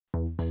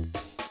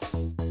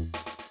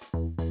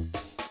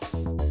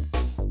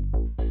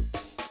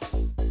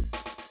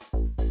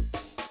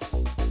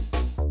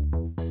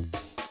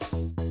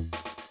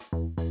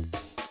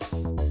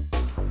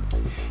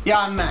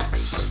Yeah, I'm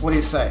Max. What do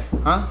you say,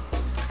 huh?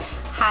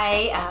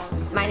 Hi,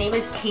 my name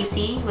is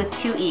Casey with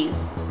 2 E's.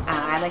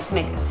 I like to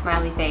make a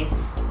smiley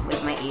face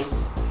with my E's.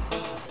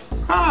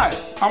 Hi,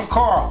 I'm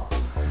Carl.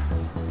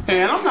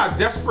 And I'm not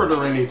desperate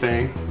or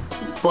anything,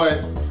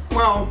 but,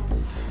 well,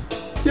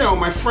 you know,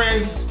 my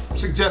friends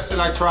suggested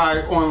I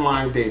try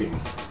online dating.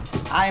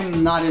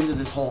 I'm not into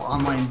this whole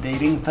online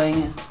dating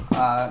thing,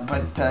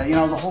 but you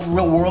know, the whole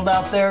real world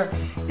out there,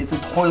 it's a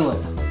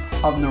toilet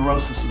of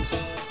neuroses.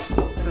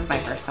 This is my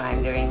first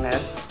time doing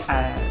this.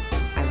 I'm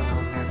a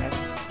little nervous.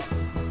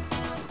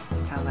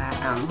 Tell that.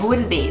 Who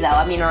wouldn't be though?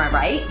 I mean, am I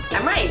right?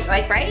 I'm right.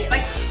 Like, right?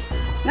 Like,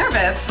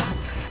 nervous.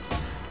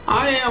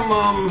 I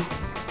am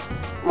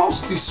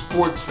mostly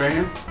sports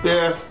fan.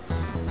 Yeah,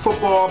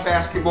 football,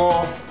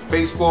 basketball,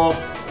 baseball,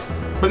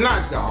 but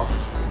not golf.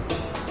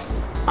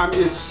 I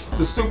mean, it's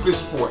the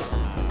stupidest sport.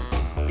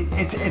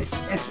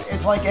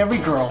 It's like every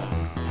girl,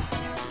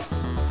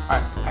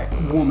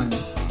 woman,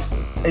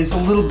 is a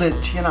little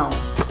bit, you know,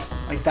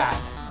 like that,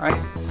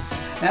 right?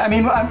 I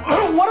mean,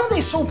 what are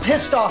they so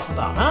pissed off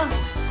about, huh?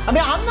 I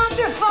mean, I'm not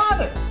their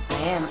father.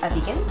 I am a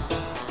vegan.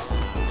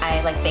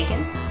 I like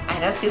bacon. I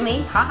know, sue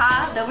me.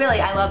 Haha. No, really,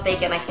 I love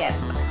bacon. I can't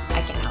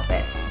help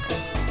it.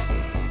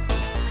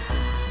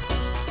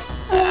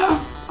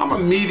 Yeah, I'm a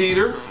meat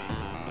eater.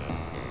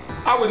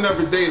 I would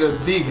never date a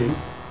vegan.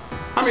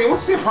 I mean,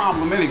 what's their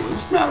problem anyway?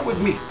 What's the matter with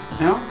me,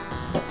 you know?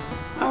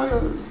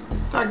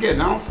 I get it.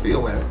 I don't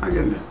feel that. I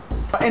get it.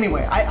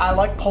 Anyway, I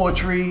like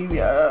poetry,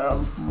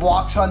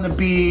 walks on the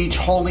beach,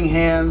 holding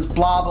hands,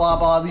 blah, blah,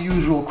 blah, the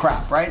usual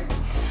crap, right?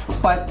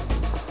 But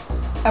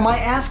am I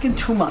asking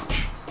too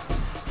much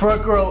for a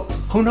girl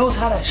who knows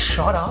how to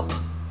shut up?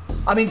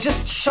 I mean,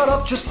 just shut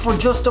up just for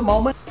just a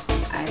moment.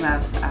 I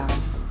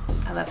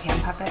love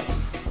hand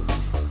puppets.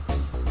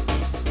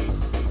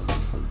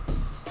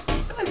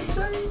 I'm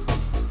sorry.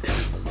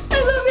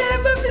 I love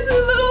hand puppets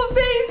with little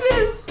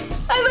faces.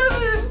 I love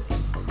them.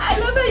 I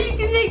love how you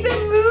can make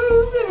them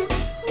move and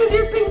with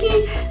your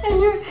pinky and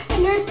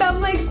your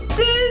thumb like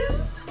this.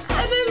 And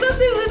I love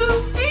their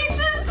little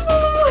faces.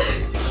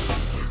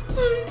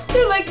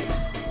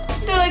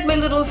 They're like my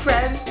little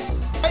friend.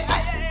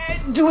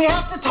 Do we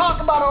have to talk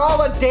about all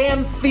the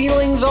damn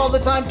feelings all the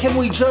time? Can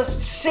we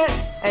just sit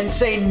and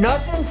say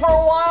nothing for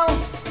a while?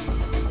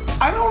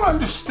 I don't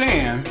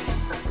understand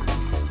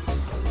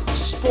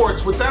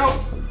sports without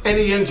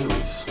any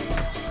injuries.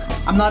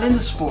 I'm not into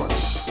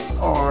sports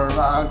or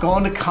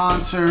going to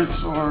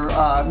concerts or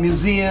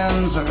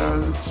museums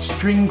or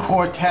string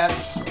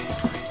quartets.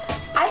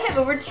 I have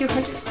over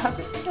 200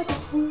 puppets at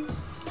home.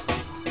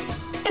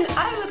 And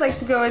I would like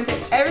to go into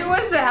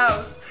everyone's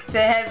house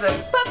that has a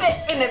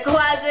puppet in a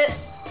closet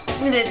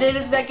and that they're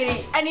just not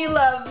getting any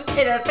love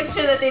and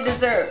affection that they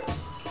deserve.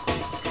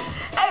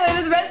 I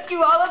want to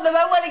rescue all of them.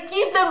 I want to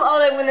keep them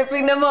all. I want to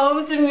bring them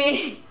home to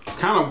me. The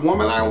kind of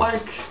woman I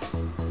like,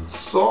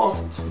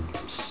 soft,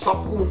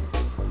 supple,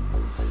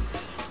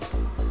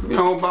 you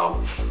know,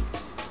 about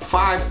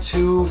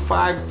 5'2",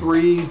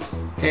 5'3",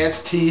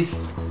 has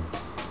teeth,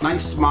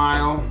 nice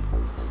smile,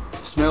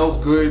 smells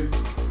good.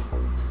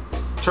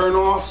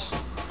 Turn-offs,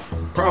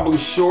 probably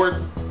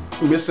short,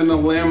 missing a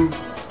limb,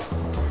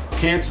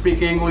 can't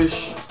speak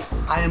English.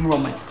 I am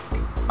romantic,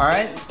 all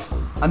right?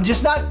 I'm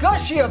just not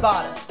gushy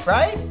about it,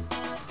 right?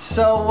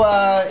 So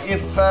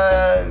if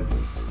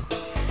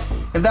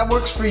that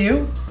works for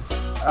you,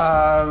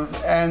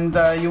 and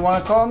you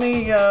want to call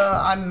me,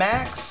 I'm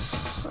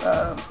Max.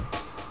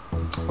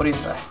 What do you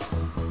say?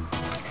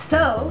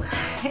 So,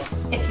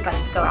 if you'd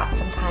like to go out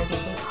sometime, you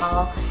can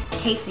call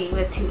Casey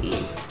with 2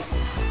 E's.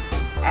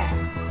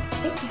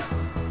 Thank you.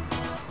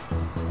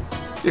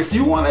 If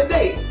you want a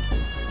date,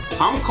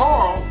 I'm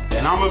Carl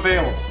and I'm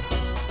available.